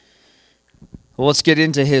Well, let's get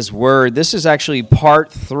into his word. This is actually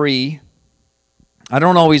part 3. I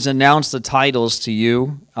don't always announce the titles to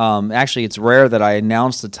you. Actually, it's rare that I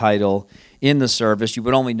announce the title in the service. You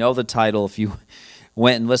would only know the title if you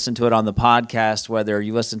went and listened to it on the podcast, whether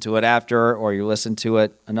you listened to it after or you listened to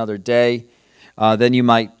it another day. Then you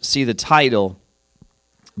might see the title.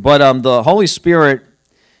 But the Holy Spirit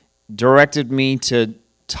directed me to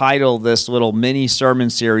title this little mini sermon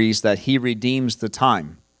series that He Redeems the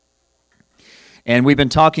Time. And we've been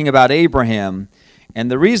talking about Abraham. And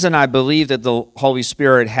the reason I believe that the Holy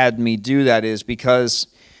Spirit had me do that is because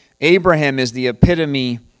Abraham is the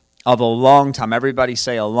epitome of a long time. Everybody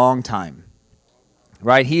say a long time.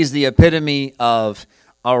 Right? He's the epitome of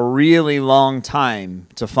a really long time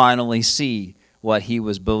to finally see what he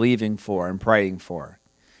was believing for and praying for.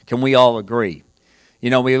 Can we all agree? You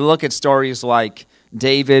know, we look at stories like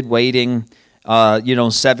David waiting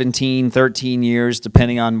 17, 13 years,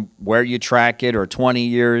 depending on where you track it, or 20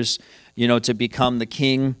 years, to become the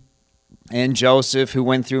king, and Joseph, who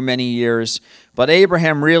went through many years. But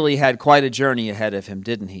Abraham really had quite a journey ahead of him,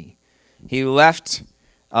 didn't he? He left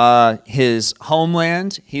his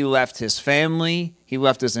homeland, he left his family, he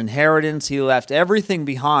left his inheritance, he left everything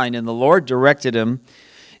behind, and the Lord directed him.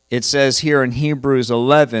 It says here in Hebrews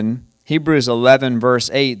 11 verse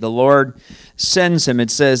 8, the Lord sends him.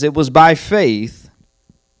 It says, "It was by faith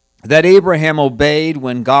that Abraham obeyed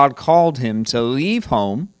when God called him to leave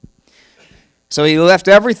home." So he left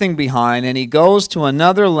everything behind, and he goes to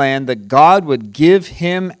another land that God would give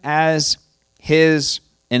him as his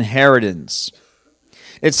inheritance.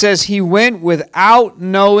 It says he went without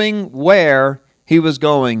knowing where he was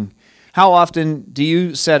going. How often do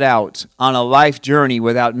you set out on a life journey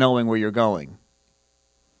without knowing where you're going?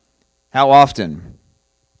 How often?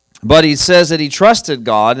 But he says that he trusted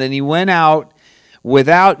God, and he went out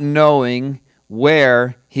without knowing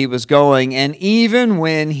where he was going. And even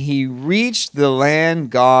when he reached the land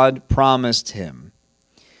God promised him,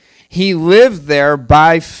 he lived there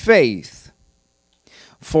by faith,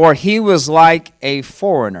 for he was like a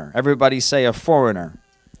foreigner. Everybody say a foreigner.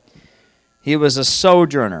 He was a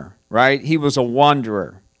sojourner, right? He was a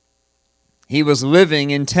wanderer. He was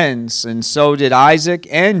living in tents, and so did Isaac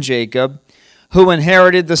and Jacob, who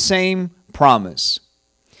inherited the same promise.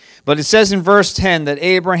 But it says in verse 10 that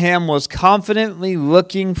Abraham was confidently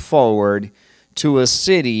looking forward to a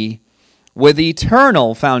city with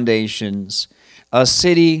eternal foundations, a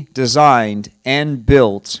city designed and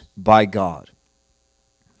built by God.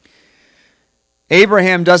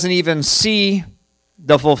 Abraham doesn't even see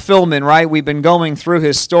the fulfillment, right? We've been going through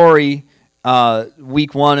his story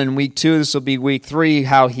week 1 and week 2. This will be week 3,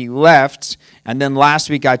 how he left. And then last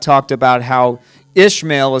week I talked about how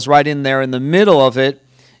Ishmael was right in there in the middle of it.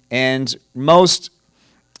 And most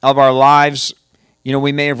of our lives,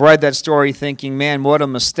 we may have read that story thinking, man, what a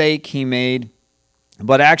mistake he made.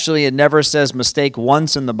 But actually it never says mistake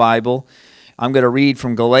once in the Bible. I'm going to read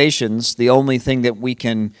from Galatians, the only thing that we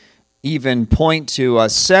can even point to a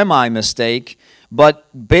semi-mistake,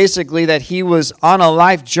 but basically that he was on a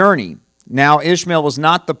life journey. Now, Ishmael was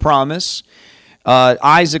not the promise.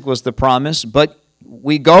 Isaac was the promise. But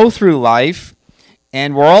we go through life,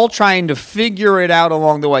 and we're all trying to figure it out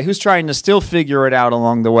along the way. Who's trying to still figure it out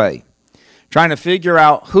along the way? Trying to figure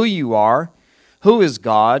out who you are. Who is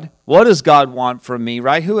God? What does God want from me,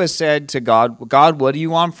 right? Who has said to God, God, what do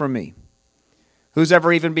you want from me? Who's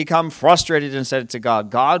ever even become frustrated and said to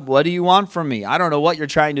God, God, what do you want from me? I don't know what you're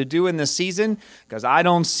trying to do in this season because I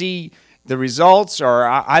don't see the results, or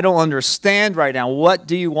I don't understand right now. What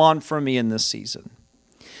do you want from me in this season?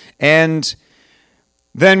 And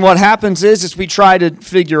then what happens is we try to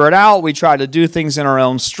figure it out. We try to do things in our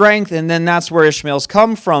own strength, and then that's where Ishmael's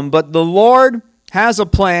come from. But the Lord has a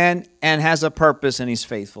plan and has a purpose, and He's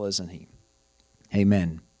faithful, isn't He?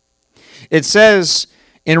 Amen. It says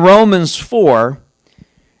in Romans 4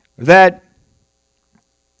 that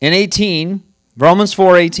in Romans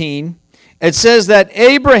 4:18, it says that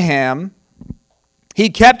Abraham, he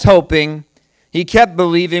kept hoping, he kept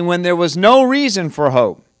believing when there was no reason for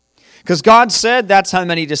hope. Because God said that's how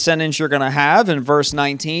many descendants you're going to have. In verse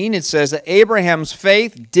 19, it says that Abraham's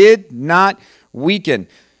faith did not weaken.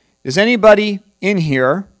 Does anybody in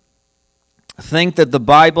here think that the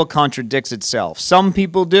Bible contradicts itself? Some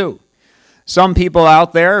people do. Some people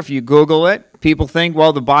out there, if you Google it, people think,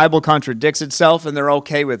 well, the Bible contradicts itself and they're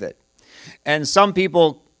okay with it. And some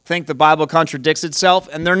people think the Bible contradicts itself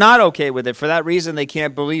and they're not okay with it. For that reason, they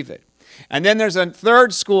can't believe it. And then there's a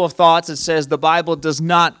third school of thoughts that says the Bible does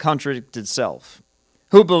not contradict itself.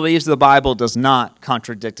 Who believes the Bible does not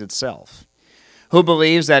contradict itself? Who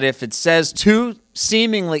believes that if it says two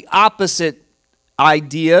seemingly opposite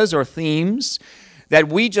ideas or themes that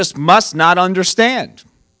we just must not understand.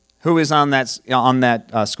 Who is on that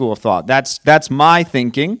school of thought? That's my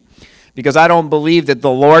thinking, because I don't believe that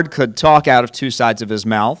the Lord could talk out of two sides of his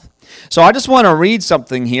mouth. So I just want to read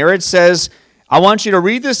something here. It says, I want you to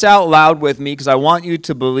read this out loud with me because I want you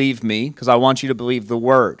to believe me, because I want you to believe the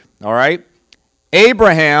word. All right?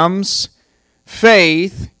 Abraham's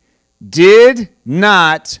faith did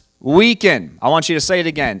not weaken. I want you to say it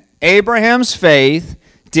again. Abraham's faith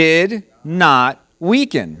did not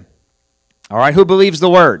weaken. All right, who believes the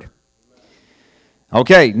word?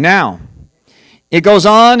 Okay, now, it goes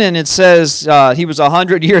on and it says he was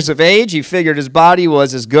 100 years of age. He figured his body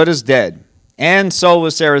was as good as dead. And so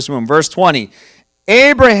was Sarah's womb. Verse 20,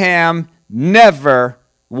 Abraham never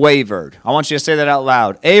wavered. I want you to say that out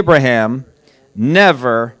loud. Abraham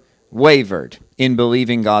never wavered in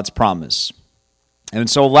believing God's promise. And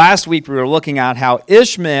so last week we were looking at how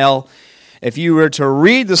Ishmael, if you were to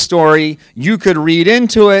read the story, you could read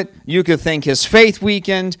into it. You could think his faith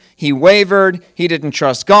weakened, he wavered, he didn't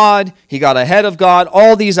trust God, he got ahead of God,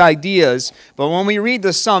 all these ideas. But when we read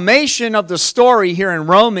the summation of the story here in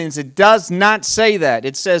Romans, it does not say that.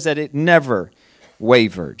 It says that it never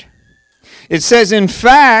wavered. It says, in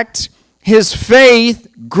fact, his faith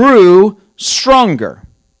grew stronger.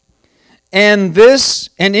 And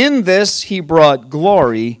in this he brought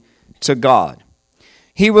glory to God.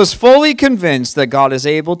 He was fully convinced that God is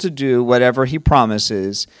able to do whatever he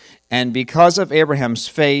promises, and because of Abraham's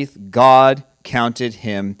faith, God counted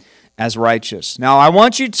him as righteous. Now, I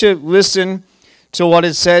want you to listen to what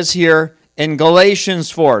it says here in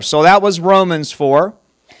Galatians 4. So that was Romans 4.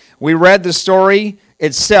 We read the story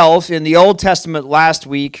itself in the Old Testament last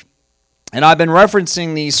week, and I've been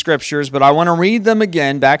referencing these scriptures, but I want to read them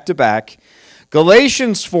again back to back.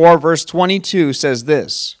 Galatians 4, verse 22 says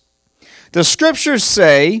this. The scriptures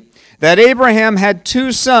say that Abraham had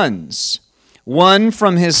two sons, one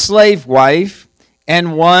from his slave wife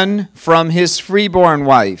and one from his freeborn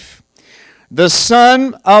wife. The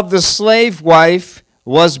son of the slave wife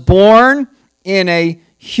was born in a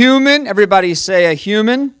human, everybody say a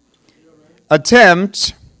human,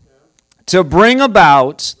 attempt to bring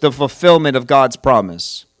about the fulfillment of God's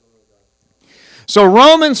promise. So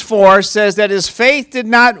Romans 4 says that his faith did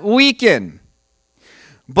not weaken.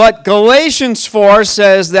 But Galatians 4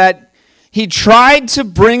 says that he tried to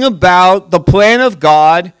bring about the plan of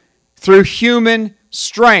God through human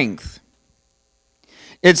strength.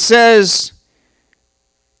 It says,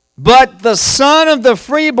 but the son of the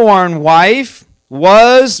freeborn wife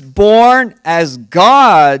was born as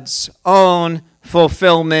God's own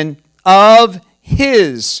fulfillment of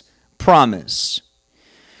his promise.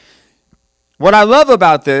 What I love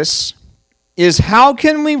about this is how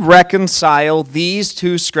can we reconcile these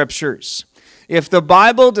two scriptures? If the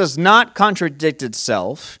Bible does not contradict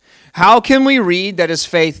itself, how can we read that his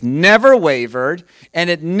faith never wavered and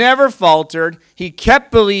it never faltered? He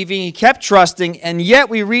kept believing, he kept trusting, and yet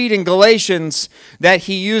we read in Galatians that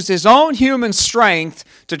he used his own human strength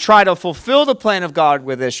to try to fulfill the plan of God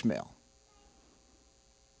with Ishmael.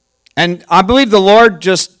 And I believe the Lord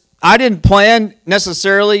I didn't plan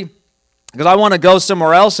necessarily, because I want to go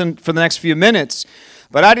somewhere else for the next few minutes.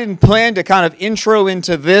 But I didn't plan to kind of intro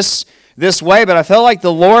into this way, but I felt like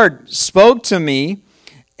the Lord spoke to me,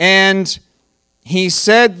 and he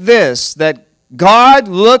said this, that God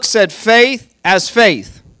looks at faith as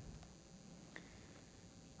faith.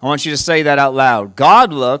 I want you to say that out loud.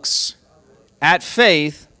 God looks at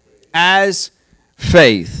faith as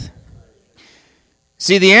faith.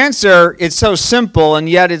 See, the answer, it's so simple, and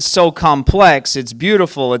yet it's so complex. It's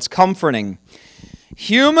beautiful. It's comforting.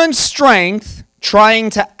 Human strength trying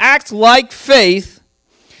to act like faith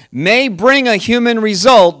may bring a human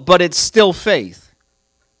result, but it's still faith.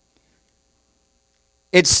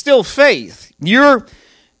 It's still faith.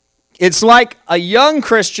 It's like a young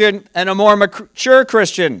Christian and a more mature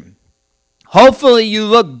Christian. Hopefully you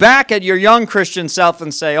look back at your young Christian self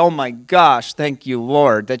and say, oh my gosh, thank you,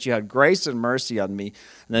 Lord, that you had grace and mercy on me,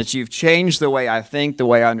 and that you've changed the way I think, the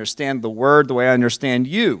way I understand the word, the way I understand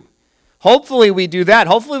you. Hopefully we do that.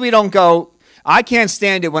 Hopefully we don't go, I can't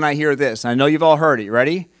stand it when I hear this. I know you've all heard it.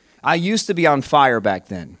 Ready? I used to be on fire back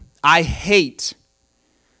then. I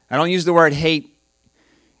don't use the word hate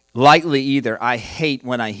lightly either. I hate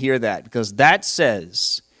when I hear that, because that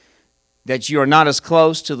says that you are not as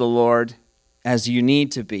close to the Lord as you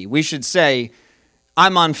need to be. We should say,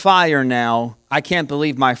 I'm on fire now. I can't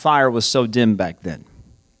believe my fire was so dim back then.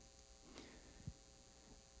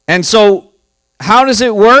 And so, how does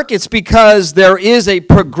it work? It's because there is a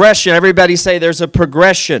progression. Everybody say there's a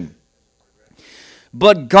progression.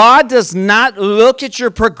 But God does not look at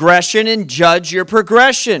your progression and judge your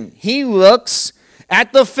progression. He looks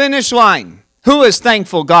at the finish line. Who is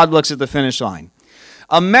thankful God looks at the finish line?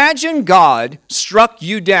 Imagine God struck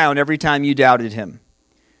you down every time you doubted him.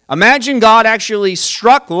 Imagine God actually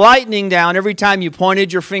struck lightning down every time you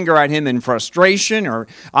pointed your finger at him in frustration, or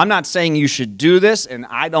I'm not saying you should do this, and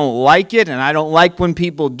I don't like it, and I don't like when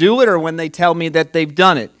people do it or when they tell me that they've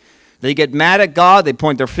done it. They get mad at God. They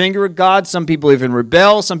point their finger at God. Some people even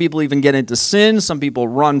rebel. Some people even get into sin. Some people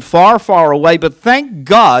run far, far away. But thank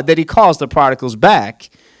God that he calls the prodigals back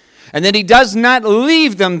and that he does not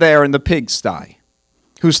leave them there in the pigsty.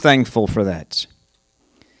 Who's thankful for that?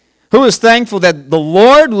 Who is thankful that the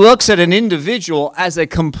Lord looks at an individual as a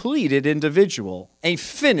completed individual, a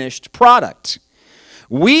finished product?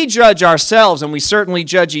 We judge ourselves, and we certainly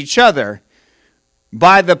judge each other,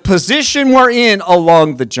 by the position we're in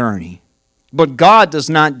along the journey. But God does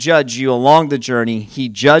not judge you along the journey. He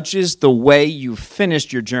judges the way you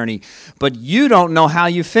finished your journey. But you don't know how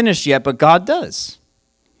you finished yet, but God does.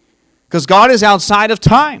 Because God is outside of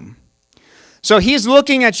time. So he's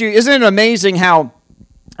looking at you. Isn't it amazing how,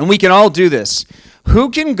 and we can all do this,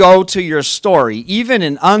 who can go to your story, even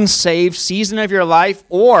an unsaved season of your life,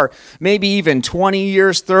 or maybe even 20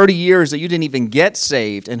 years, 30 years that you didn't even get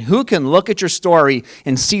saved, and who can look at your story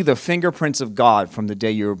and see the fingerprints of God from the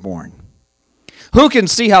day you were born? Who can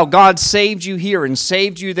see how God saved you here and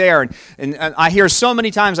saved you there? And I hear so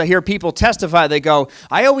many times, I hear people testify, they go,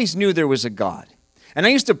 I always knew there was a God. And I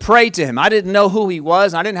used to pray to him. I didn't know who he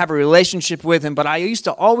was. I didn't have a relationship with him, but I used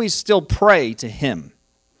to always still pray to him.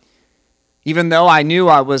 Even though I knew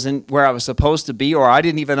I wasn't where I was supposed to be, or I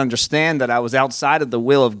didn't even understand that I was outside of the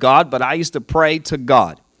will of God, but I used to pray to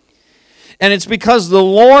God. And it's because the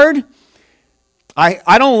Lord,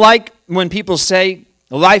 I don't like when people say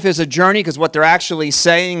life is a journey, because what they're actually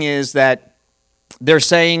saying is that they're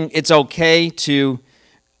saying it's okay to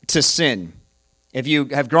sin. If you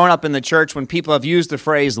have grown up in the church, when people have used the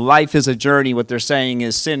phrase life is a journey, what they're saying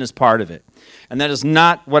is sin is part of it. And that is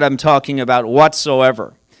not what I'm talking about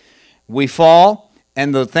whatsoever. We fall,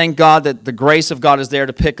 and thank God that the grace of God is there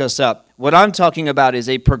to pick us up. What I'm talking about is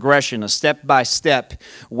a progression, a step-by-step,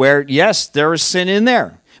 where, yes, there is sin in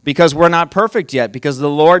there, because we're not perfect yet, because the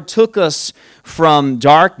Lord took us from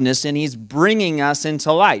darkness, and he's bringing us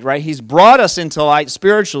into light, right? He's brought us into light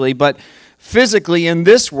spiritually, but physically in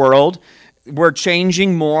this world, we're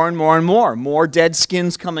changing more and more and more. More dead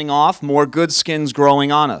skins coming off, more good skins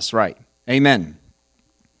growing on us, right? Amen.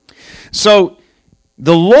 So,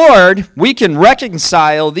 the Lord, we can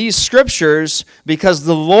reconcile these scriptures because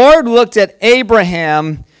the Lord looked at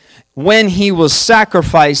Abraham when he was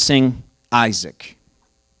sacrificing Isaac.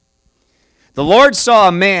 The Lord saw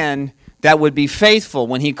a man that would be faithful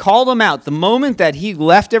when he called him out, the moment that he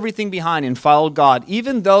left everything behind and followed God,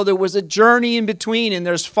 even though there was a journey in between and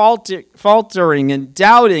there's faltering and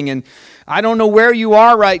doubting and I don't know where you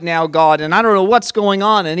are right now, God, and I don't know what's going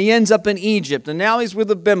on. And he ends up in Egypt, and now he's with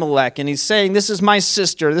Abimelech, and he's saying, this is my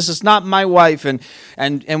sister, this is not my wife, and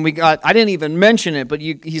we got, I didn't even mention it, but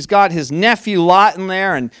he's got his nephew Lot in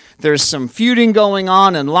there, and there's some feuding going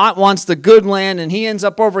on, and Lot wants the good land, and he ends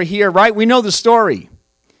up over here, right? We know the story.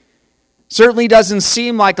 Certainly doesn't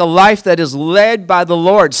seem like a life that is led by the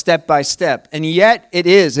Lord step by step, and yet it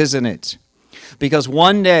is, isn't it? Because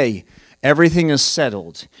one day, everything is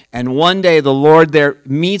settled. And one day the Lord there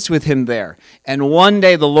meets with him there. And one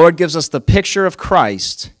day the Lord gives us the picture of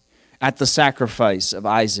Christ at the sacrifice of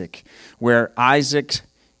Isaac, where Isaac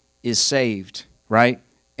is saved, right?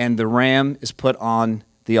 And the ram is put on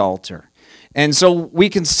the altar. And so we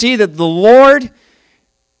can see that the Lord,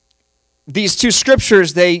 these two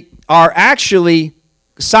scriptures, they are actually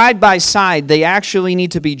side by side. They actually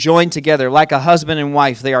need to be joined together like a husband and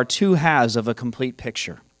wife. They are two halves of a complete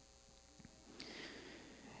picture.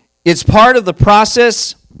 It's part of the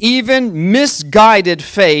process. Even misguided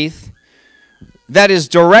faith that is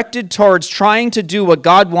directed towards trying to do what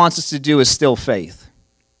God wants us to do is still faith.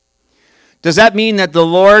 Does that mean that the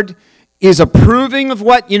Lord is approving of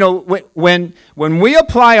what, when we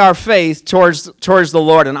apply our faith towards the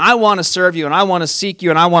Lord, and I want to serve you, and I want to seek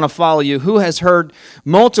you, and I want to follow you, who has heard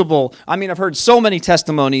I've heard so many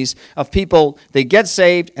testimonies of people, they get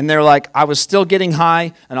saved, and they're like, I was still getting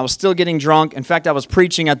high, and I was still getting drunk. In fact, I was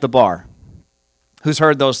preaching at the bar. Who's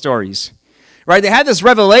heard those stories? Right? They had this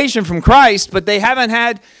revelation from Christ, but they haven't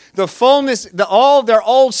had the fullness, all of their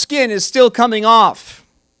old skin is still coming off.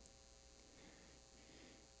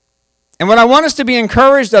 And what I want us to be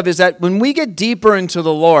encouraged of is that when we get deeper into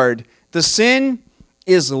the Lord, the sin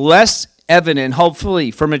is less evident, hopefully,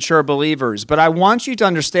 for mature believers. But I want you to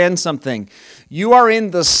understand something. You are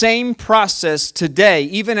in the same process today,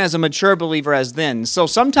 even as a mature believer as then. So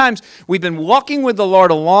sometimes we've been walking with the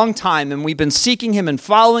Lord a long time, and we've been seeking Him and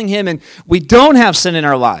following Him, and we don't have sin in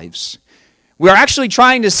our lives. We're actually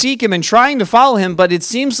trying to seek Him and trying to follow Him, but it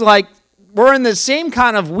seems like we're in the same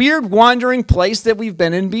kind of weird wandering place that we've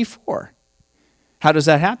been in before. How does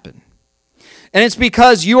that happen? And it's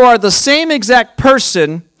because you are the same exact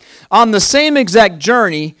person on the same exact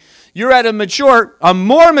journey. You're at a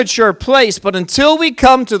more mature place, but until we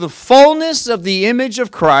come to the fullness of the image of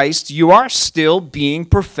Christ, you are still being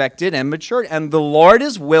perfected and matured. And the Lord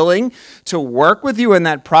is willing to work with you in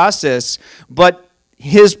that process, but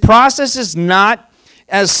His process is not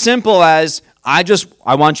as simple as,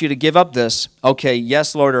 I want you to give up this. Okay,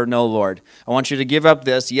 yes, Lord, or no, Lord. I want you to give up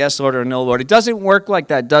this. Yes, Lord, or no, Lord. It doesn't work like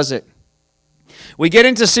that, does it? We get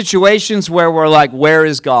into situations where we're like, where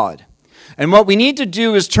is God? And what we need to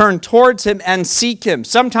do is turn towards Him and seek Him.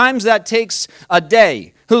 Sometimes that takes a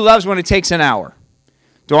day. Who loves when it takes an hour?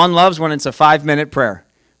 Dawn loves when it's a 5-minute prayer.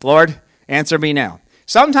 Lord, answer me now.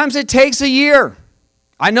 Sometimes it takes a year.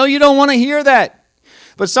 I know you don't want to hear that.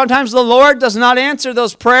 But sometimes the Lord does not answer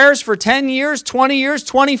those prayers for 10 years, 20 years,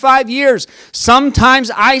 25 years.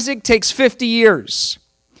 Sometimes Isaac takes 50 years.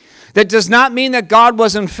 That does not mean that God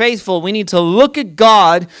wasn't faithful. We need to look at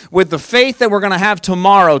God with the faith that we're going to have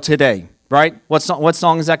tomorrow today, right? What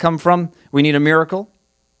song does that come from? We need a miracle.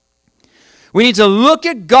 We need to look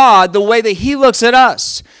at God the way that He looks at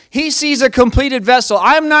us. He sees a completed vessel.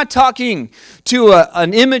 I'm not talking to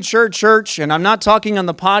an immature church, and I'm not talking on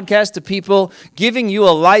the podcast to people giving you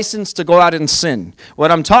a license to go out and sin.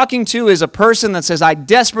 What I'm talking to is a person that says, I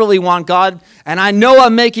desperately want God, and I know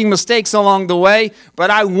I'm making mistakes along the way,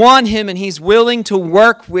 but I want Him, and He's willing to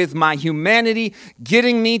work with my humanity,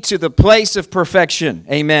 getting me to the place of perfection.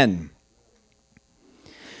 Amen.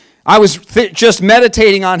 I was just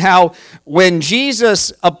meditating on how when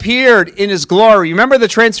Jesus appeared in His glory, remember the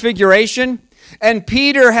transfiguration? And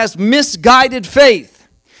Peter has misguided faith.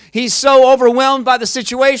 He's so overwhelmed by the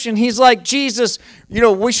situation. He's like, Jesus,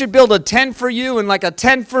 we should build a tent for you and like a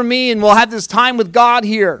tent for me, and we'll have this time with God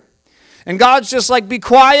here. And God's just like, be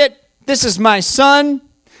quiet. This is my son.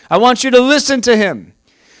 I want you to listen to him.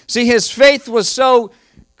 See, his faith was so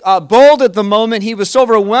bold at the moment. He was so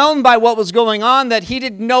overwhelmed by what was going on that he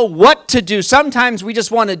didn't know what to do. Sometimes we just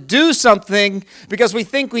want to do something because we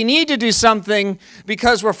think we need to do something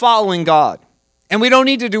because we're following God. And we don't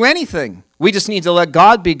need to do anything. We just need to let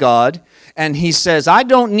God be God. And He says, I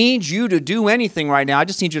don't need you to do anything right now. I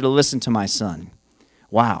just need you to listen to my son.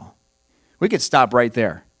 Wow. We could stop right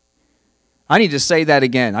there. I need to say that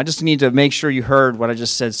again. I just need to make sure you heard what I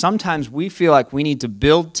just said. Sometimes we feel like we need to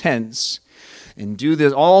build tents and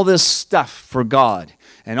do all this stuff for God.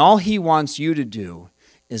 And all He wants you to do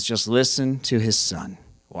is just listen to His son.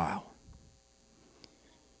 Wow.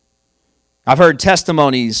 I've heard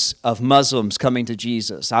testimonies of Muslims coming to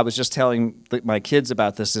Jesus. I was just telling my kids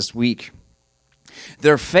about this week.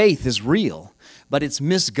 Their faith is real, but it's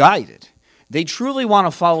misguided. They truly want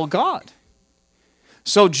to follow God.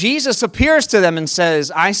 So Jesus appears to them and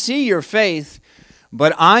says, I see your faith,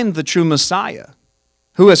 but I'm the true Messiah.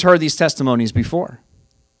 Who has heard these testimonies before?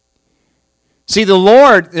 See, the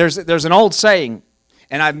Lord, there's an old saying,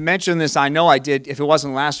 and I've mentioned this, I know I did. If it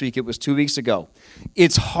wasn't last week, it was 2 weeks ago.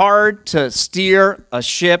 It's hard to steer a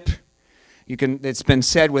ship. It's been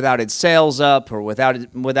said without its sails up or without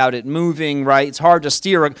it moving, right? It's hard to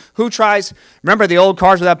steer. Who tries? Remember the old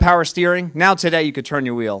cars without power steering? Now today you could turn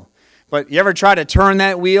your wheel. But you ever try to turn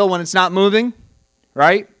that wheel when it's not moving?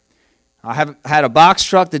 Right? I have had a box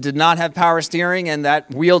truck that did not have power steering, and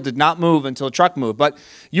that wheel did not move until the truck moved. But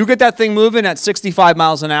you get that thing moving at 65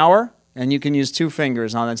 miles an hour, and you can use 2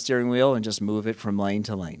 fingers on that steering wheel and just move it from lane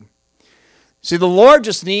to lane. See, the Lord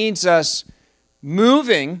just needs us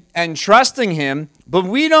moving and trusting Him, but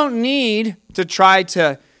we don't need to try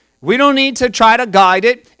to guide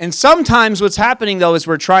it. And sometimes what's happening, though, is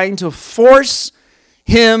we're trying to force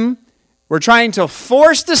Him. We're trying to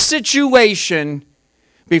force the situation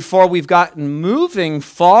before we've gotten moving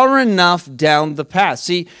far enough down the path.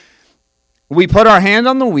 See, we put our hand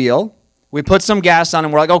on the wheel, we put some gas on,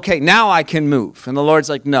 and we're like, okay, now I can move. And the Lord's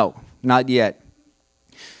like, no, not yet.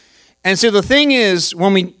 And so the thing is,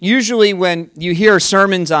 when you hear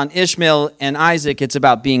sermons on Ishmael and Isaac, it's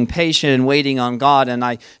about being patient and waiting on God. And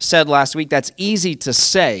I said last week, that's easy to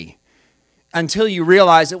say until you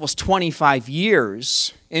realize it was 25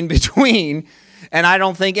 years in between. And I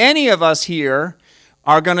don't think any of us here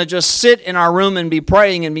are going to just sit in our room and be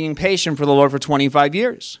praying and being patient for the Lord for 25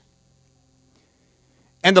 years.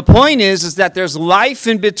 And the point is that there's life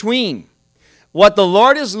in between. What the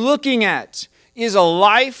Lord is looking at is a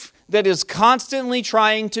life that is constantly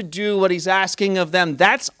trying to do what He's asking of them.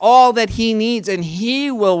 That's all that He needs, and He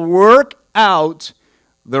will work out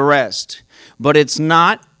the rest. But it's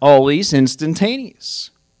not always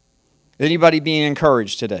instantaneous. Anybody being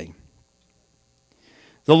encouraged today?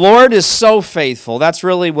 The Lord is so faithful. That's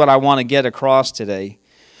really what I want to get across today.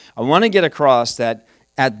 I want to get across that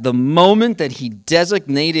at the moment that He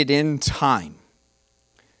designated in time,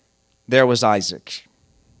 there was Isaac.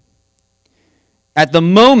 At the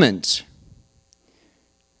moment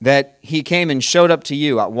that He came and showed up to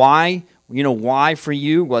you, why? You know, why for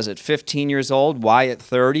you? Was it 15 years old? Why at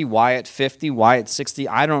 30? Why at 50? Why at 60?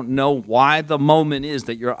 I don't know why the moment is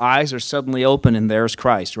that your eyes are suddenly open and there's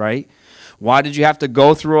Christ, right? Why did you have to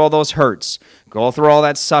go through all those hurts? Go through all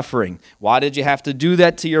that suffering? Why did you have to do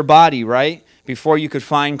that to your body, right? Before you could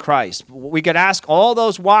find Christ? We could ask all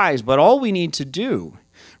those whys, but all we need to do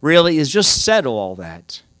really is just settle all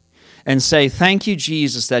that and say, thank you,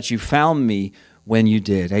 Jesus, that you found me when you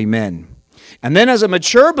did. Amen. And then as a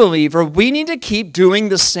mature believer, we need to keep doing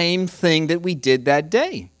the same thing that we did that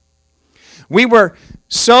day. We were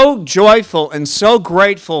so joyful and so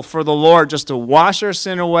grateful for the Lord just to wash our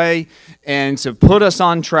sin away and to put us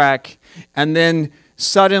on track. And then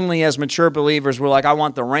suddenly as mature believers, we're like, I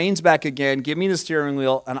want the reins back again. Give me the steering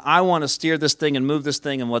wheel, and I want to steer this thing and move this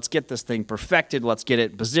thing, and let's get this thing perfected. Let's get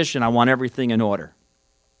it in position. I want everything in order.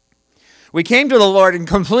 We came to the Lord in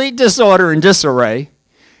complete disorder and disarray,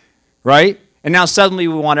 right? And now suddenly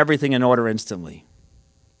we want everything in order instantly.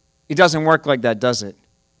 It doesn't work like that, does it?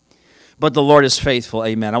 But the Lord is faithful,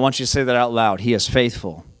 amen. I want you to say that out loud. He is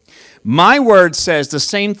faithful. My word says the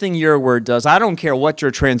same thing your word does. I don't care what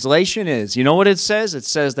your translation is. You know what it says? It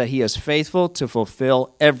says that He is faithful to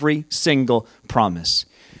fulfill every single promise.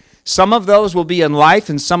 Some of those will be in life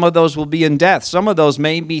and some of those will be in death. Some of those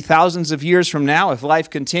may be thousands of years from now if life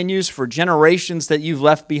continues for generations that you've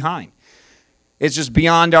left behind. It's just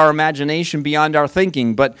beyond our imagination, beyond our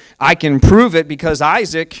thinking. But I can prove it because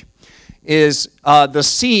Isaac is the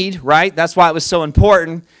seed, right? That's why it was so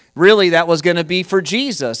important. Really, that was going to be for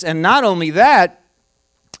Jesus. And not only that,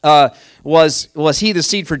 was he the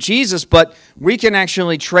seed for Jesus, but we can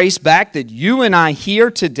actually trace back that you and I here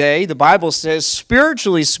today, the Bible says,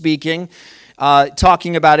 spiritually speaking,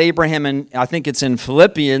 talking about Abraham, and I think it's in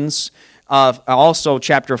Philippians, also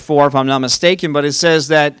chapter 4, if I'm not mistaken, but it says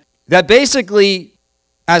that basically,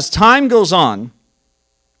 as time goes on,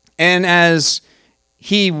 and as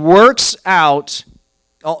He works out,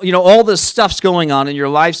 all this stuff's going on, and your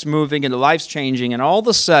life's moving, and the life's changing, and all of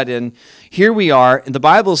a sudden, here we are, and the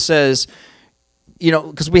Bible says,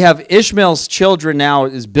 because we have Ishmael's children now,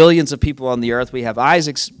 is billions of people on the earth. We have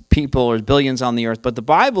Isaac's people, or billions on the earth. But the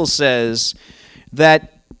Bible says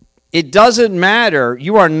that it doesn't matter.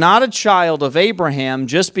 You are not a child of Abraham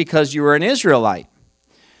just because you are an Israelite.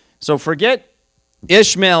 So forget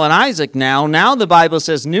Ishmael and Isaac now. Now the Bible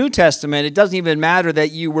says, New Testament, it doesn't even matter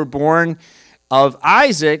that you were born of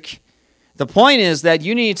Isaac. The point is that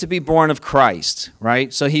you need to be born of Christ,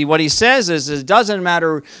 right? So what he says is it doesn't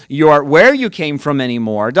matter where you came from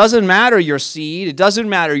anymore. It doesn't matter your seed. It doesn't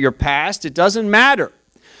matter your past. It doesn't matter.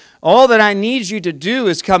 All that I need you to do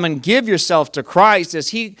is come and give yourself to Christ,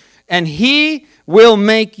 and He will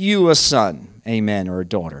make you a son, amen, or a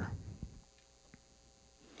daughter.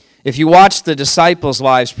 If you watch the disciples'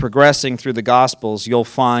 lives progressing through the Gospels, you'll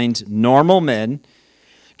find normal men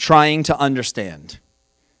trying to understand.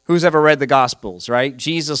 Who's ever read the Gospels, right?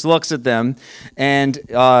 Jesus looks at them, and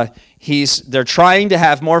they're trying to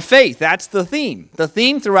have more faith. That's the theme. The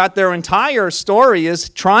theme throughout their entire story is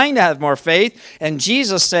trying to have more faith, and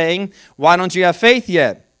Jesus saying, why don't you have faith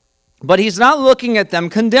yet? But He's not looking at them,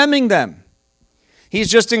 condemning them. He's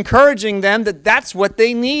just encouraging them that that's what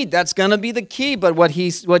they need. That's going to be the key. But what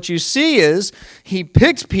you see is He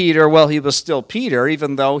picked Peter while he was still Peter,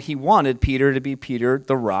 even though He wanted Peter to be Peter,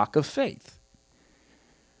 the rock of faith.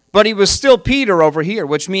 But he was still Peter over here,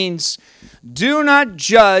 which means do not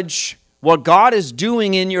judge what God is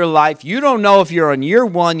doing in your life. You don't know if you're in year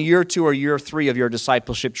 1, year 2, or year 3 of your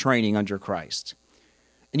discipleship training under Christ.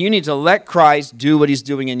 And you need to let Christ do what He's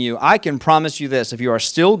doing in you. I can promise you this, if you are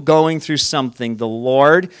still going through something, the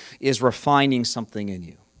Lord is refining something in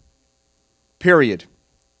you. Period.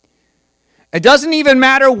 It doesn't even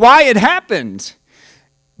matter why it happened.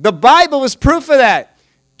 The Bible is proof of that.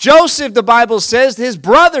 Joseph, the Bible says, his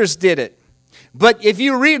brothers did it. But if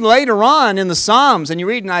you read later on in the Psalms, and you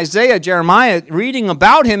read in Isaiah, Jeremiah, reading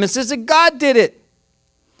about him, it says that God did it.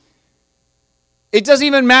 It doesn't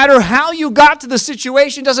even matter how you got to the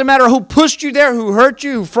situation. It doesn't matter who pushed you there, who hurt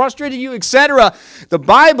you, who frustrated you, etc. The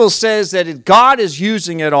Bible says that God is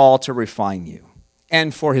using it all to refine you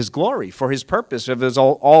and for his glory, for his purpose, of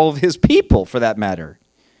all of his people, for that matter.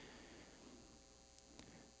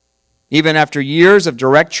 Even after years of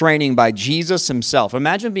direct training by Jesus himself.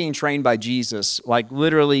 Imagine being trained by Jesus, like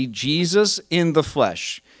literally Jesus in the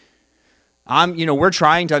flesh. We're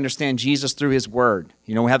trying to understand Jesus through his word.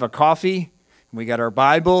 We have a coffee. We got our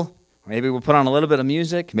Bible. Maybe we'll put on a little bit of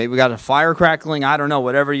music. Maybe we got a fire crackling. I don't know,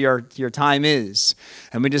 whatever your time is.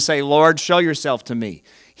 And we just say, Lord, show yourself to me.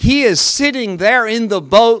 He is sitting there in the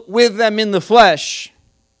boat with them in the flesh.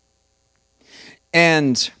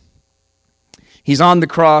 And he's on the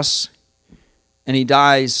cross, and he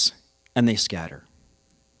dies, and they scatter.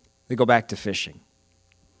 They go back to fishing.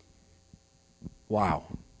 Wow.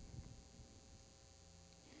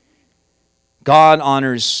 God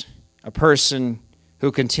honors a person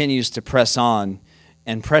who continues to press on,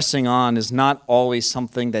 and pressing on is not always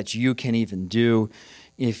something that you can even do.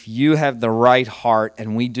 If you have the right heart,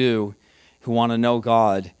 and we do, who want to know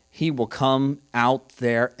God, he will come out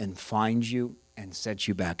there and find you and set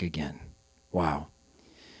you back again. Wow.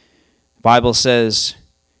 The Bible says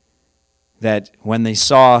that when they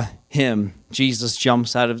saw him, Peter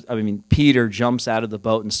jumps out of the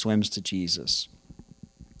boat and swims to Jesus,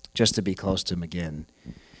 just to be close to him again.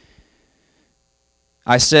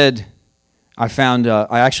 I said I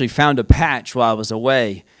actually found a patch while I was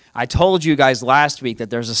away. I told you guys last week that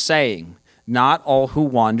there's a saying, not all who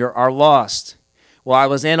wander are lost. Well, I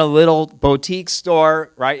was in a little boutique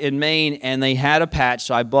store right in Maine, and they had a patch,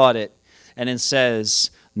 so I bought it. And it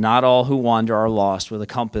says, not all who wander are lost, with a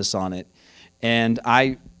compass on it. And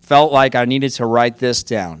I felt like I needed to write this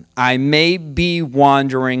down. I may be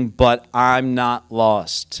wandering, but I'm not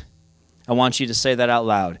lost. I want you to say that out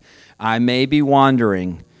loud. I may be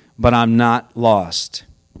wandering, but I'm not lost.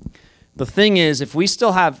 The thing is, if we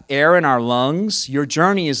still have air in our lungs, your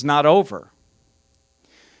journey is not over.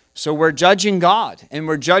 So we're judging God, and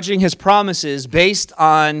we're judging his promises based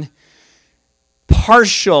on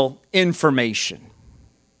partial information.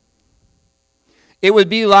 It would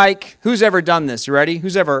be like, who's ever done this? You ready?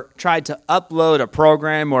 Who's ever tried to upload a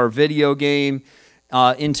program or a video game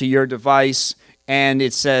into your device, and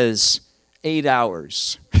it says 8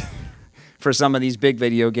 hours for some of these big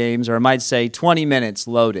video games, or it might say 20 minutes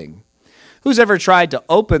loading. Who's ever tried to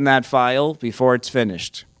open that file before it's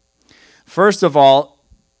finished? First of all,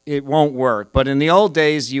 it won't work. But in the old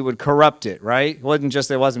days, you would corrupt it, right? It wasn't just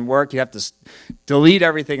it wasn't work. You have to delete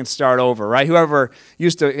everything and start over, right?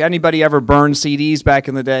 Anybody ever burn CDs back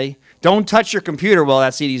in the day? Don't touch your computer while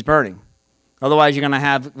that CD's burning. Otherwise, you're going to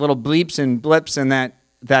have little bleeps and blips in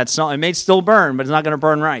that song. It may still burn, but it's not going to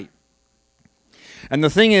burn right. And the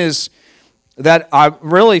thing is that I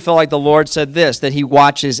really feel like the Lord said this, that he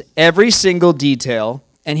watches every single detail,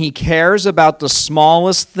 and he cares about the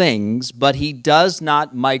smallest things, but he does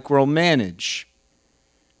not micromanage.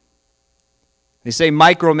 They say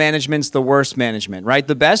micromanagement's the worst management, right?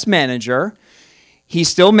 The best manager, he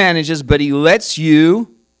still manages, but he lets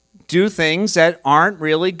you do things that aren't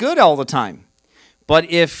really good all the time. But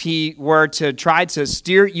if he were to try to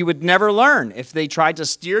steer, you would never learn. If they tried to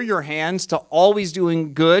steer your hands to always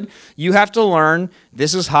doing good, you have to learn,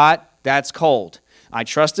 this is hot, that's cold. I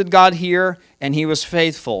trusted God here, and he was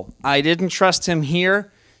faithful. I didn't trust him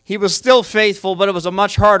here. He was still faithful, but it was a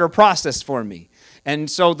much harder process for me. And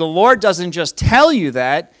so the Lord doesn't just tell you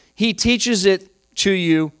that. He teaches it to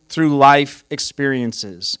you through life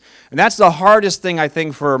experiences. And that's the hardest thing, I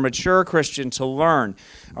think, for a mature Christian to learn,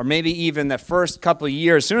 or maybe even the first couple of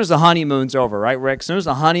years. As soon as the honeymoon's over, right, Rick? As soon as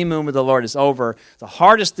the honeymoon with the Lord is over, the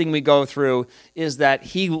hardest thing we go through is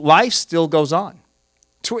that life still goes on.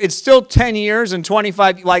 It's still 10 years and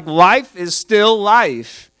 25, like life is still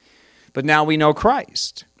life. But now we know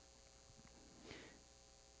Christ.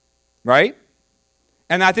 Right?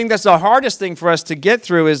 And I think that's the hardest thing for us to get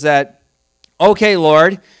through is that, okay,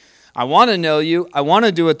 Lord, I want to know you. I want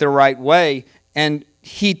to do it the right way. And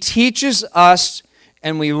he teaches us,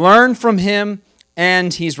 and we learn from him,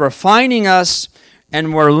 and he's refining us,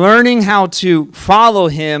 and we're learning how to follow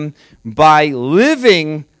him by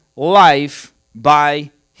living life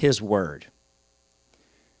by his word.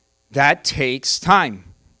 That takes time.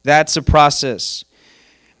 That's a process.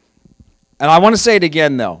 And I want to say it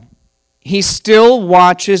again, though. He still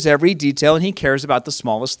watches every detail, and he cares about the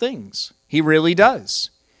smallest things. He really does.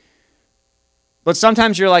 But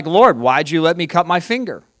sometimes you're like, Lord, why'd you let me cut my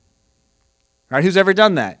finger? Right? Who's ever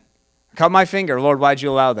done that? Cut my finger. Lord, why'd you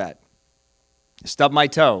allow that? Stub my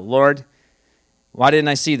toe. Lord, why didn't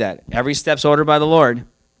I see that? Every step's ordered by the Lord.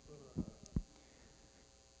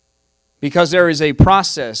 Because there is a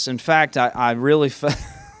process. In fact, I really felt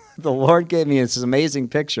the Lord gave me this amazing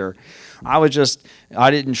picture. I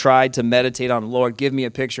didn't try to meditate on the Lord. Give me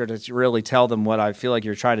a picture to really tell them what I feel like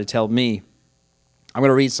you're trying to tell me. I'm going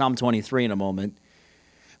to read Psalm 23 in a moment.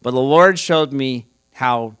 But the Lord showed me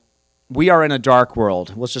how we are in a dark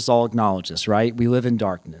world. Let's just all acknowledge this, right? We live in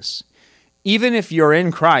darkness. Even if you're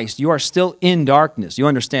in Christ, you are still in darkness. You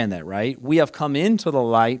understand that, right? We have come into the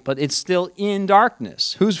light, but it's still in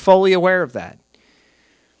darkness. Who's fully aware of that?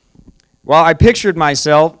 Well, I pictured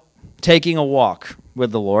myself taking a walk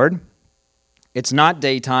with the Lord. It's not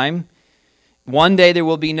daytime. One day there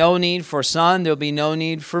will be no need for sun, there will be no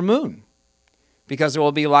need for moon, because there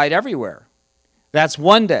will be light everywhere. That's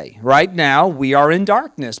one day. Right now, we are in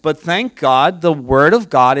darkness, but thank God the Word of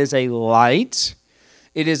God is a light.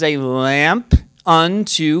 It is a lamp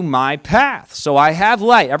unto my path. So I have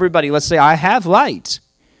light. Everybody, let's say I have light,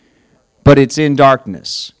 but it's in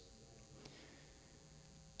darkness.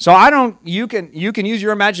 So you can use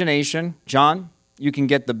your imagination. John, you can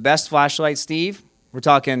get the best flashlight. Steve, we're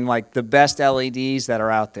talking like the best LEDs that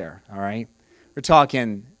are out there, all right? We're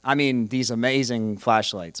talking, these amazing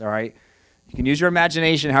flashlights, all right? You can use your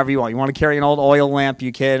imagination however you want. You want to carry an old oil lamp,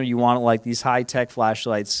 you can. Or you want like these high-tech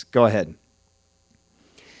flashlights, go ahead.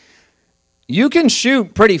 You can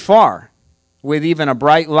shoot pretty far with even a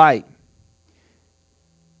bright light.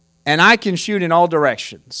 And I can shoot in all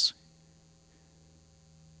directions.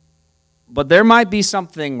 But there might be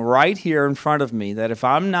something right here in front of me that if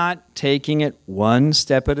I'm not taking it one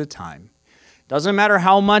step at a time, doesn't matter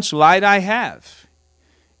how much light I have,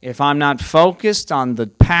 if I'm not focused on the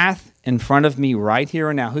path in front of me right here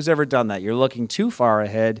and now. Who's ever done that? You're looking too far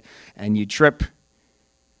ahead and you trip.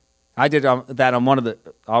 I did that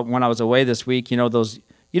on when I was away this week.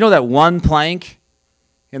 That one plank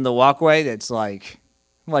in the walkway that's like,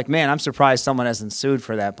 man, I'm surprised someone hasn't sued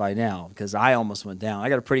for that by now, because I almost went down. I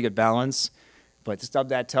got a pretty good balance, but to stub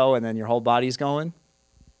that toe and then your whole body's going,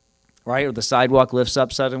 right? Or the sidewalk lifts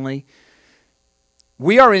up suddenly.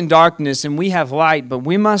 We are in darkness and we have light, but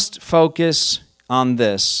we must focus on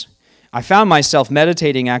this. I found myself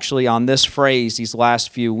meditating actually on this phrase these last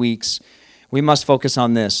few weeks. We must focus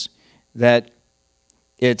on this, that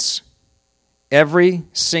it's every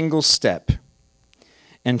single step.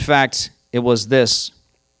 In fact, it was this.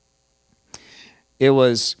 It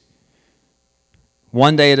was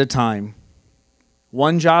one day at a time,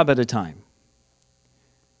 one job at a time.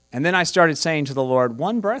 And then I started saying to the Lord,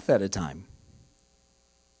 one breath at a time.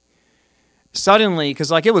 Suddenly,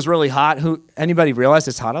 because it was really hot. Anybody realize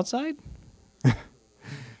it's hot outside?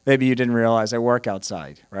 Maybe you didn't realize I work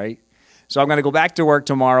outside, right? So I'm going to go back to work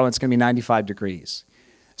tomorrow, and it's going to be 95 degrees.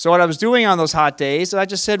 So what I was doing on those hot days, I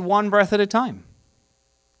just said one breath at a time.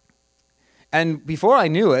 And before I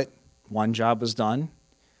knew it, one job was done,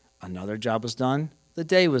 another job was done, the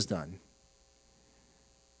day was done.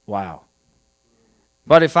 Wow.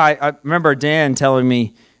 But I remember Dan telling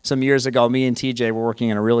me some years ago, me and TJ were working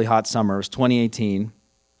in a really hot summer. It was 2018.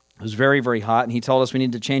 It was very, very hot, and he told us we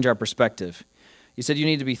needed to change our perspective. He said, you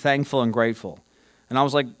need to be thankful and grateful. And I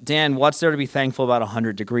was like, Dan, what's there to be thankful about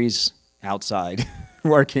 100 degrees outside,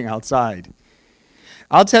 working outside?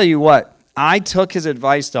 I'll tell you what, I took his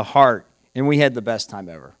advice to heart, and we had the best time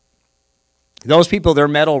ever. Those people, their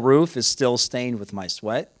metal roof is still stained with my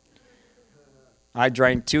sweat. I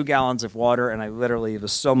drank 2 gallons of water, and it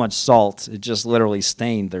was so much salt, it just literally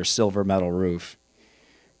stained their silver metal roof.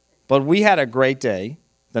 But we had a great day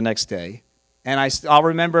the next day, and I'll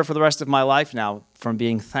remember for the rest of my life now from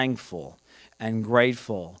being thankful and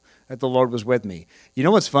grateful that the Lord was with me. You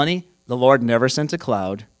know what's funny? The Lord never sent a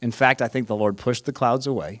cloud. In fact, I think the Lord pushed the clouds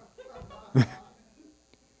away.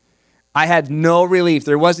 I had no relief.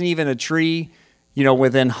 There wasn't even a tree,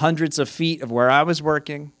 within hundreds of feet of where I was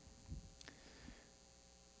working.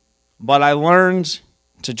 But I learned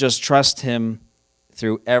to just trust Him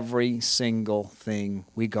through every single thing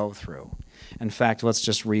we go through. In fact, let's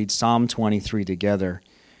just read Psalm 23 together.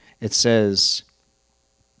 It says,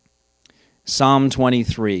 Psalm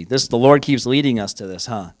 23. The Lord keeps leading us to this,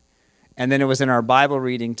 huh? And then it was in our Bible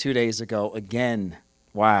reading 2 days ago again.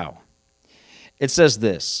 Wow. It says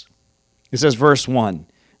this. It says, verse 1.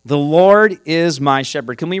 The Lord is my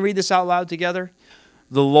shepherd. Can we read this out loud together?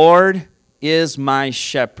 The Lord is my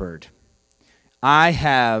shepherd. I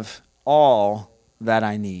have all that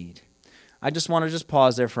I need. I just want to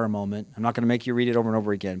pause there for a moment. I'm not going to make you read it over and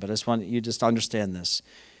over again, but I just want you to understand this.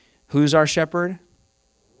 Who's our shepherd?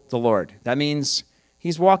 The Lord. That means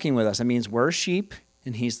He's walking with us. That means we're sheep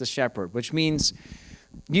and He's the shepherd, which means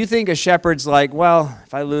you think a shepherd's like, well,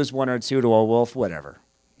 if I lose 1 or 2 to a wolf, whatever.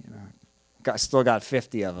 Still got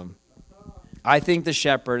 50 of them. I think the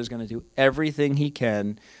shepherd is going to do everything he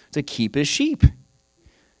can to keep his sheep.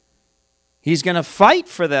 He's going to fight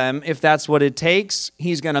for them if that's what it takes.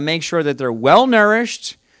 He's going to make sure that they're well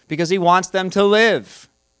nourished because he wants them to live.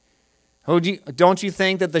 Don't you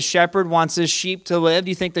think that the shepherd wants his sheep to live?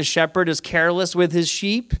 Do you think the shepherd is careless with his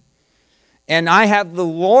sheep? And I have the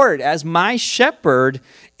Lord as my shepherd.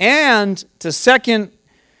 And to second,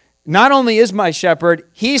 not only is my shepherd,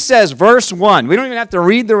 he says, verse 1, we don't even have to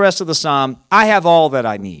read the rest of the psalm, I have all that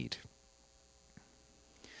I need.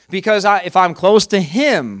 Because if I'm close to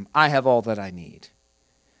him, I have all that I need.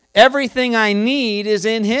 Everything I need is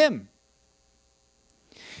in him.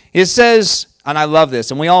 It says, and I love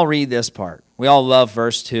this, and we all read this part. We all love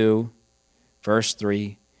verse 2, verse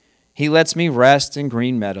 3. He lets me rest in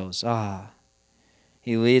green meadows.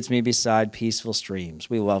 He leads me beside peaceful streams.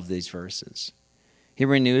 We love these verses. He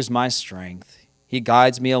renews my strength. He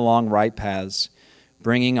guides me along right paths,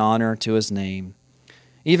 bringing honor to his name.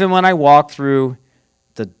 Even when I walk through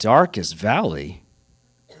the darkest valley.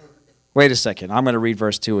 Wait a second. I'm going to read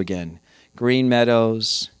verse 2 again. Green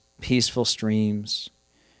meadows, peaceful streams,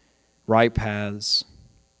 right paths.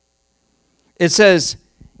 It says,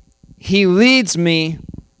 he leads me,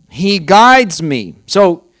 he guides me.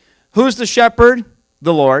 So, who's the shepherd?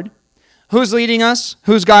 The Lord. Who's leading us?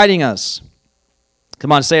 Who's guiding us?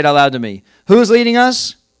 Come on, say it out loud to me. Who's leading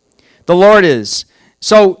us? The Lord is.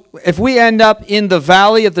 So, if we end up in the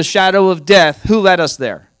valley of the shadow of death, who led us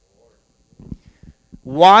there?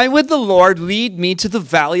 Why would the Lord lead me to the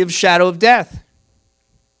valley of shadow of death?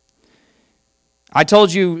 I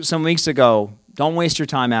told you some weeks ago, don't waste your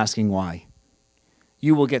time asking why.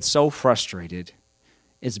 You will get so frustrated.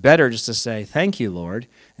 It's better just to say, thank you, Lord,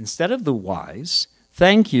 instead of the whys.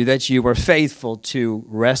 Thank you that you were faithful to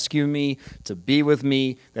rescue me, to be with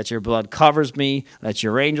me, that your blood covers me, that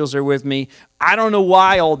your angels are with me. I don't know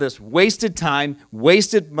why all this wasted time,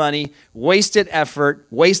 wasted money, wasted effort,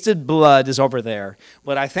 wasted blood is over there.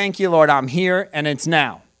 But I thank you, Lord, I'm here and it's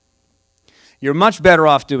now. You're much better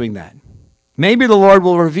off doing that. Maybe the Lord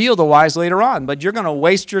will reveal the whys later on, but you're going to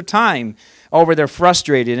waste your time over there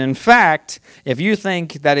frustrated. In fact, if you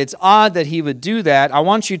think that it's odd that he would do that, I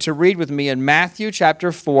want you to read with me in Matthew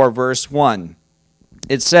chapter 4, verse 1.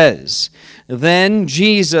 It says, then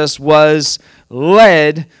Jesus was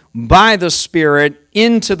led by the Spirit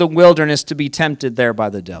into the wilderness to be tempted there by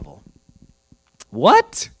the devil.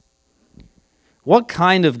 What? What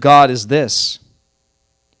kind of God is this?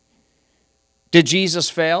 Did Jesus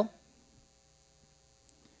fail?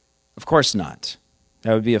 Of course not.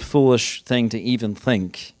 That would be a foolish thing to even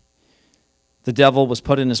think. The devil was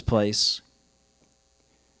put in his place.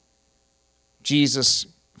 Jesus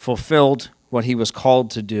fulfilled what he was called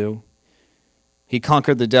to do. He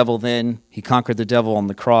conquered the devil then. He conquered the devil on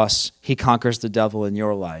the cross. He conquers the devil in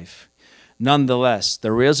your life. Nonetheless,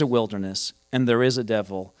 there is a wilderness and there is a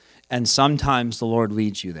devil, and sometimes the Lord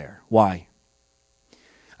leads you there. Why?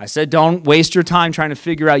 I said don't waste your time trying to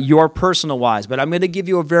figure out your personal whys, but I'm going to give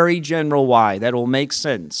you a very general why that will make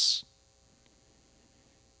sense.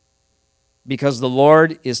 Because the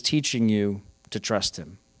Lord is teaching you to trust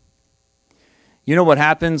him. You know what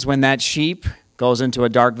happens when that sheep goes into a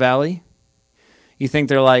dark valley? You think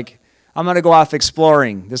they're like, I'm going to go off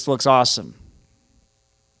exploring. This looks awesome.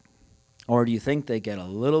 Or do you think they get a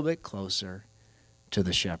little bit closer to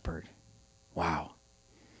the shepherd? Wow.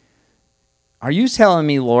 Are you telling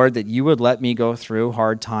me, Lord, that you would let me go through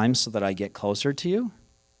hard times so that I get closer to you?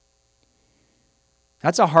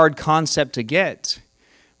 That's a hard concept to get.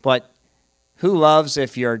 But who loves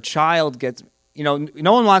if your child gets, no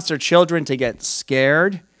one wants their children to get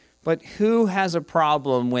scared, but who has a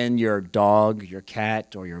problem when your dog, your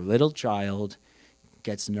cat, or your little child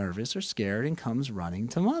gets nervous or scared and comes running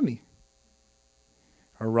to mommy?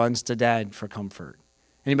 Or runs to dad for comfort?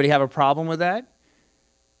 Anybody have a problem with that?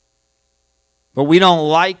 But we don't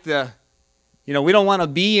like we don't want to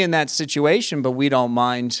be in that situation, but we don't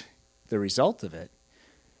mind the result of it.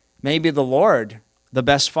 Maybe the Lord, the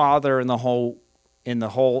best father in the whole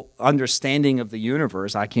understanding of the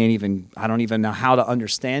universe, I don't even know how to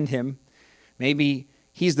understand him. Maybe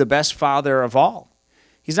he's the best father of all.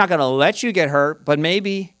 He's not going to let you get hurt, but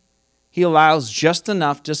maybe he allows just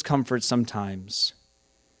enough discomfort sometimes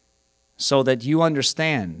so that you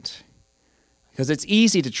understand. Because it's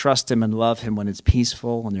easy to trust him and love him when it's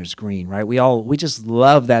peaceful and there's green, right? We just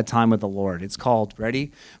love that time with the Lord. It's called,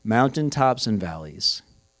 ready? Mountaintops and valleys.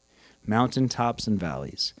 Mountaintops and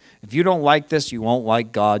valleys. If you don't like this, you won't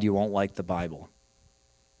like God, you won't like the Bible.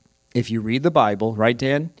 If you read the Bible, right,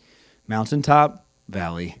 Dan? Mountaintop,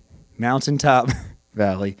 valley. Mountaintop,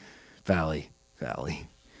 valley, valley, valley.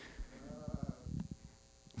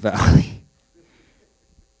 Valley.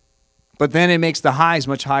 But then it makes the highs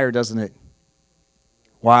much higher, doesn't it?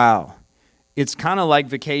 Wow. It's kind of like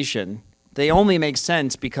vacation. They only make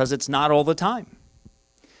sense because it's not all the time.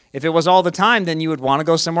 If it was all the time, then you would want to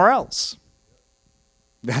go somewhere else.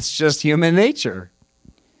 That's just human nature.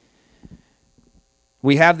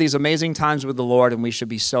 We have these amazing times with the Lord, and we should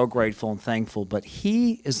be so grateful and thankful, but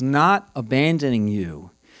He is not abandoning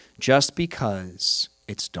you just because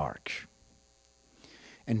it's dark.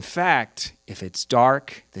 In fact, if it's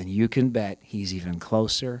dark, then you can bet He's even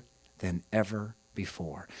closer than ever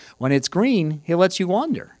before. When it's green, He lets you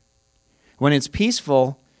wander. When it's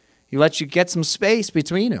peaceful, He lets you get some space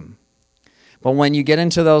between Him. But when you get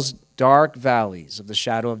into those dark valleys of the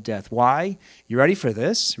shadow of death, why? You ready for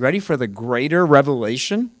this? Ready for the greater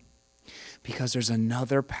revelation? Because there's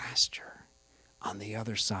another pasture on the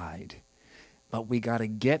other side. But we got to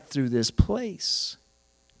get through this place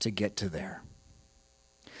to get to there.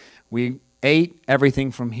 We ate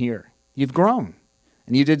everything from here. You've grown,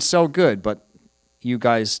 and you did so good, but you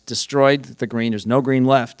guys destroyed the green. There's no green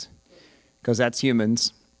left, because that's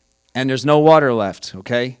humans, and there's no water left,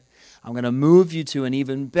 okay? I'm going to move you to an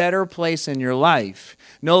even better place in your life.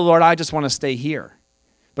 No, Lord, I just want to stay here.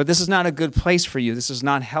 But this is not a good place for you. This is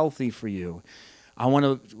not healthy for you. I want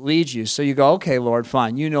to lead you. So you go, okay, Lord,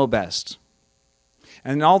 fine. You know best.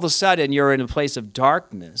 And all of a sudden, you're in a place of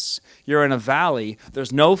darkness. You're in a valley.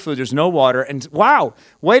 There's no food. There's no water. And wow,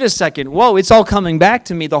 wait a second. Whoa, it's all coming back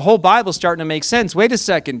to me. The whole Bible's starting to make sense. Wait a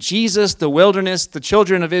second. Jesus, the wilderness, the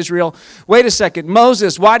children of Israel. Wait a second.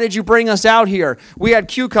 Moses, why did you bring us out here? We had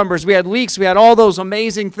cucumbers. We had leeks. We had all those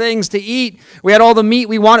amazing things to eat. We had all the meat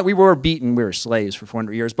we wanted. We were beaten. We were slaves for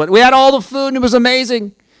 400 years. But we had all the food, and it was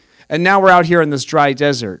amazing. And now we're out here in this dry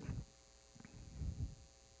desert,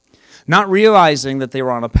 not realizing that they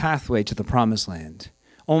were on a pathway to the promised land.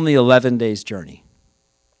 Only 11 days' journey.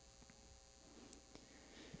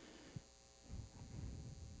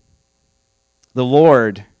 The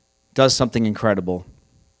Lord does something incredible.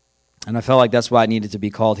 And I felt like that's why it needed to be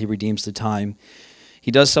called He Redeems the Time. He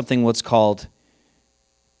does something what's called,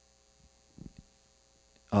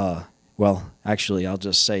 actually, I'll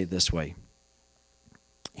just say it this way.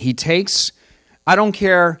 He takes, I don't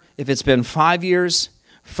care if it's been 5 years,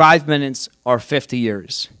 5 minutes, or 50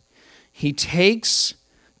 years. He takes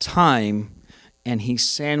time and He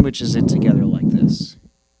sandwiches it together like this.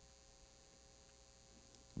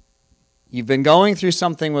 You've been going through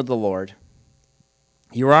something with the Lord.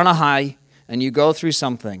 You're on a high and you go through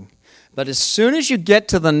something. But as soon as you get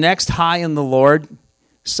to the next high in the Lord,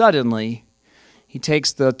 suddenly He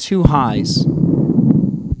takes the two highs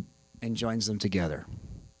and joins them together.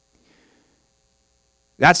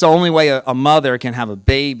 That's the only way a mother can have a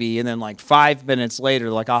baby, and then like 5 minutes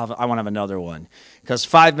later, like, I want to have another one. Because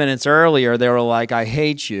 5 minutes earlier, they were like, I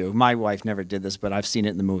hate you. My wife never did this, but I've seen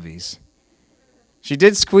it in the movies. She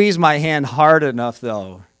did squeeze my hand hard enough,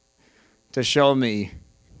 though, to show me.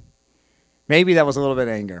 Maybe that was a little bit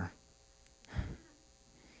anger.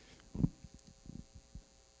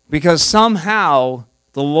 Because somehow,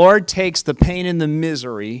 the Lord takes the pain and the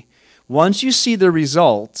misery. Once you see the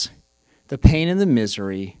result, the pain and the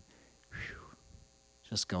misery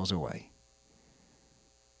just goes away.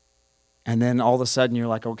 And then all of a sudden you're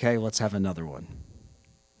like, okay, let's have another one.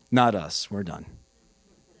 Not us. We're done.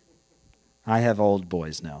 I have old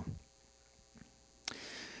boys now.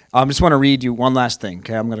 I just want to read you one last thing.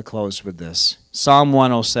 Okay, I'm going to close with this. Psalm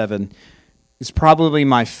 107 is probably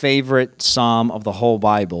my favorite psalm of the whole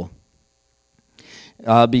Bible.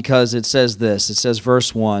 Because it says this. It says,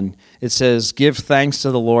 verse 1, it says, give thanks to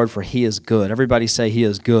the Lord, for He is good. Everybody say He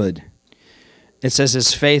is good. It says,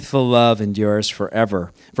 His faithful love endures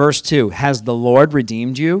forever. Verse 2, has the Lord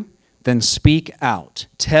redeemed you? Then speak out.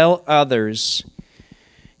 Tell others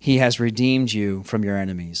He has redeemed you from your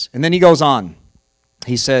enemies. And then he goes on.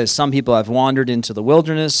 He says, some people have wandered into the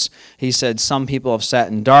wilderness. He said, some people have sat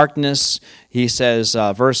in darkness. He says,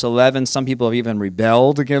 verse 11, some people have even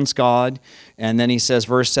rebelled against God. And then he says,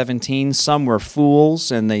 verse 17, some were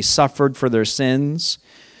fools and they suffered for their sins.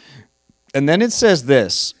 And then it says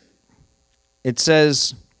this. It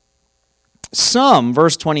says, some,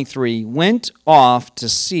 verse 23, went off to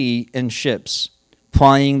sea in ships,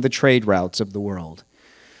 plying the trade routes of the world.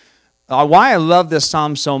 Why I love this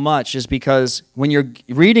psalm so much is because when you're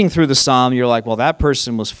reading through the psalm, you're like, well, that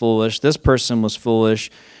person was foolish, this person was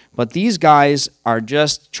foolish, but these guys are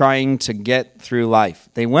just trying to get through life.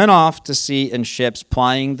 They went off to sea in ships,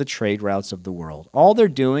 plying the trade routes of the world. All they're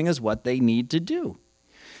doing is what they need to do.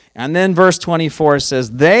 And then verse 24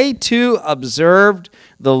 says, they too observed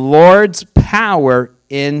the Lord's power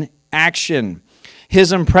in action,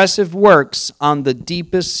 His impressive works on the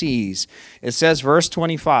deepest seas. It says, verse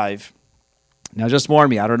 25, Now just warn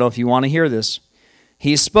me, I don't know if you want to hear this.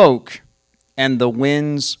 He spoke, and the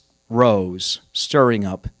winds rose, stirring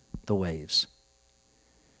up the waves.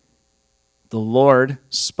 The Lord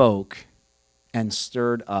spoke and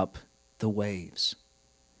stirred up the waves.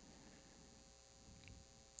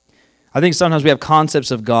 I think sometimes we have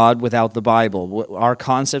concepts of God without the Bible. Our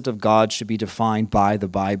concept of God should be defined by the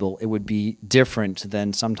Bible. It would be different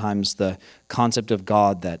than sometimes the concept of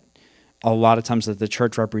God that a lot of times that the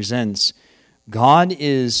church represents. God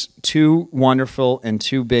is too wonderful and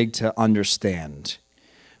too big to understand.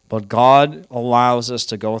 But God allows us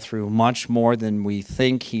to go through much more than we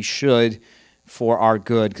think He should for our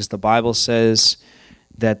good, because the Bible says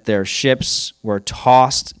that their ships were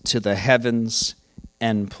tossed to the heavens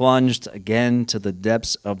and plunged again to the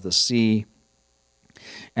depths of the sea.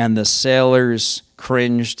 And the sailors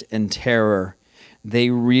cringed in terror. They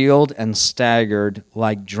reeled and staggered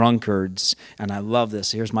like drunkards. And I love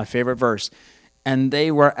this. Here's my favorite verse. And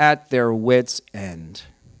they were at their wits' end.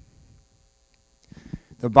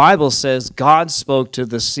 The Bible says God spoke to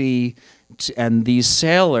the sea, and these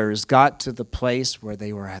sailors got to the place where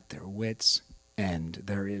they were at their wits' end.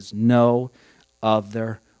 There is no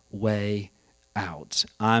other way out.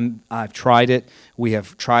 I've tried it. We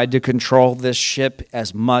have tried to control this ship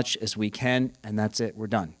as much as we can, and that's it. We're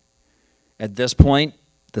done. At this point,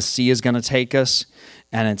 the sea is going to take us,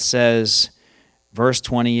 and it says, verse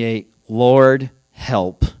 28, Lord,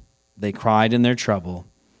 help, they cried in their trouble,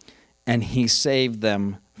 and He saved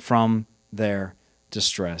them from their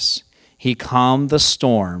distress. He calmed the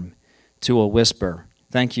storm to a whisper.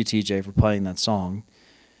 Thank you, TJ, for playing that song.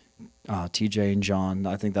 TJ and John,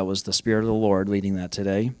 I think that was the Spirit of the Lord leading that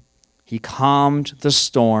today. He calmed the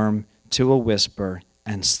storm to a whisper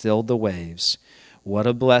and stilled the waves. What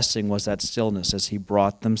a blessing was that stillness as He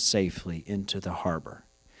brought them safely into the harbor.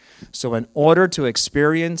 So in order to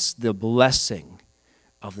experience the blessing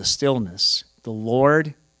of the stillness, the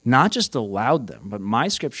Lord not just allowed them, but my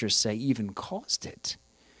scriptures say even caused it.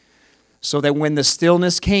 So that when the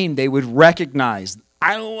stillness came, they would recognize,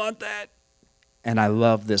 I don't want that. And I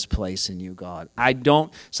love this place in you, God.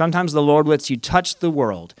 Sometimes the Lord lets you touch the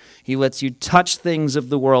world. He lets you touch things of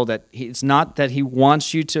the world. It's not that He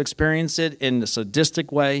wants you to experience it in a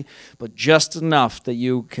sadistic way, but just enough that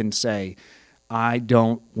you can say, I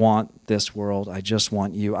don't want this world. I just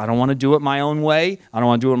want you. I don't want to do it my own way. I don't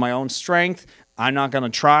want to do it in my own strength. I'm not going to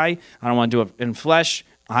try. I don't want to do it in flesh.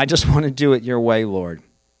 I just want to do it your way, Lord.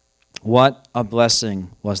 What a blessing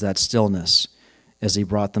was that stillness as He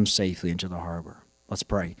brought them safely into the harbor. Let's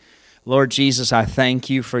pray. Lord Jesus, I thank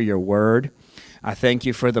You for Your word. I thank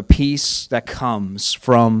You for the peace that comes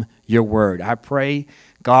from Your word. I pray,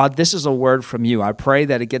 God, this is a word from You. I pray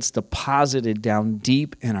that it gets deposited down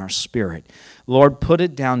deep in our spirit. Lord, put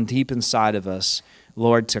it down deep inside of us,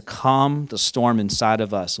 Lord, to calm the storm inside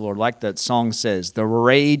of us. Lord, like that song says, the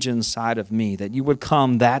rage inside of me, that You would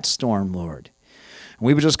calm that storm, Lord. And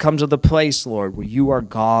we would just come to the place, Lord, where You are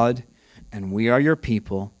God and we are Your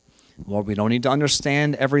people. Lord, we don't need to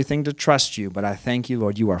understand everything to trust You, but I thank You,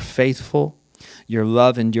 Lord, You are faithful. Your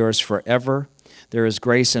love endures forever. There is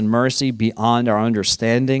grace and mercy beyond our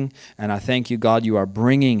understanding. And I thank You, God, You are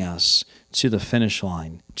bringing us to the finish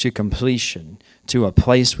line, to completion, to a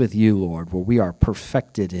place with You, Lord, where we are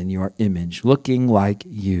perfected in Your image, looking like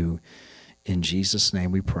You. In Jesus'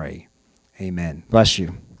 name we pray. Amen. Bless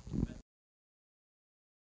you.